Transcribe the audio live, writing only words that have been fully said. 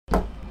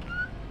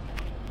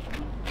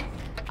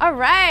All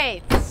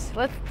right,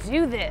 let's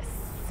do this.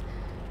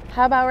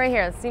 How about right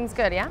here? This seems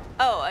good, yeah?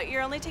 Oh,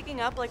 you're only taking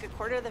up like a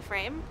quarter of the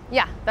frame?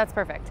 Yeah, that's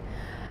perfect.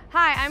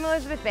 Hi, I'm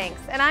Elizabeth Banks,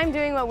 and I'm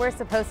doing what we're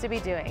supposed to be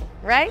doing,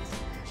 right?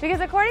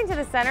 Because according to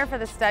the Center for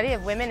the Study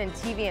of Women in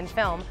TV and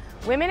Film,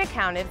 women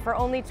accounted for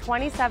only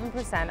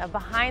 27% of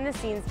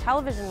behind-the-scenes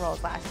television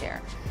roles last year.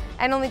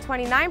 And only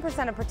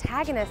 29% of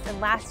protagonists in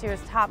last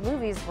year's top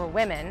movies were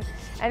women,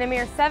 and a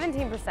mere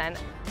 17%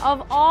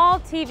 of all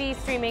TV,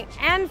 streaming,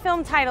 and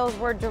film titles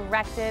were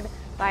directed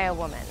by a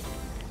woman.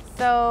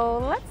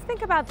 So let's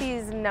think about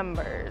these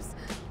numbers.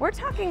 We're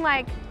talking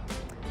like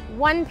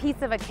one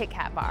piece of a Kit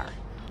Kat bar,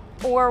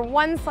 or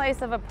one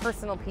slice of a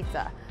personal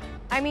pizza.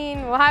 I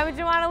mean, why would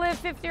you want to live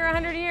 50 or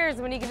 100 years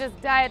when you can just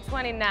die at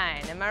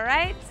 29, am I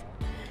right?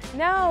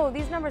 No,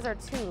 these numbers are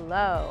too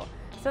low.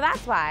 So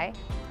that's why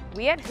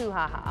we at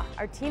WhoHaha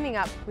are teaming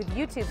up with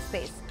YouTube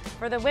Space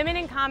for the Women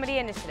in Comedy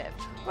Initiative.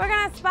 We're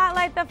gonna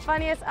spotlight the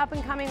funniest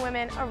up-and-coming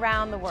women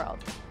around the world.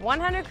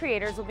 100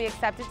 creators will be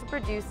accepted to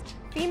produce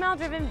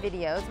female-driven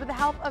videos with the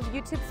help of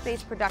YouTube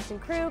Space production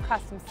crew,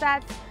 custom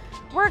sets,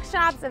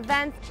 workshops,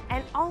 events,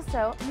 and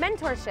also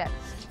mentorship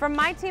from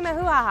my team at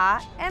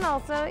WhoHaha and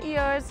also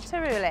yours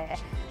truly.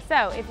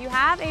 So if you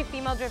have a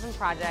female-driven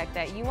project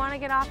that you want to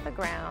get off the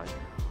ground,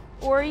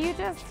 or you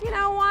just,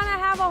 want to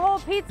have a whole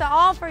pizza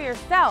all for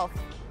yourself,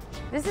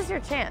 this is your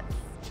chance.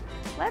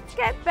 Let's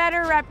get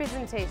better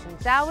representation,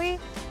 shall we?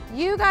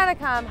 You gotta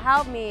come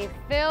help me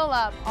fill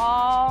up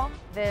all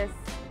this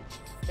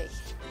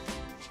space.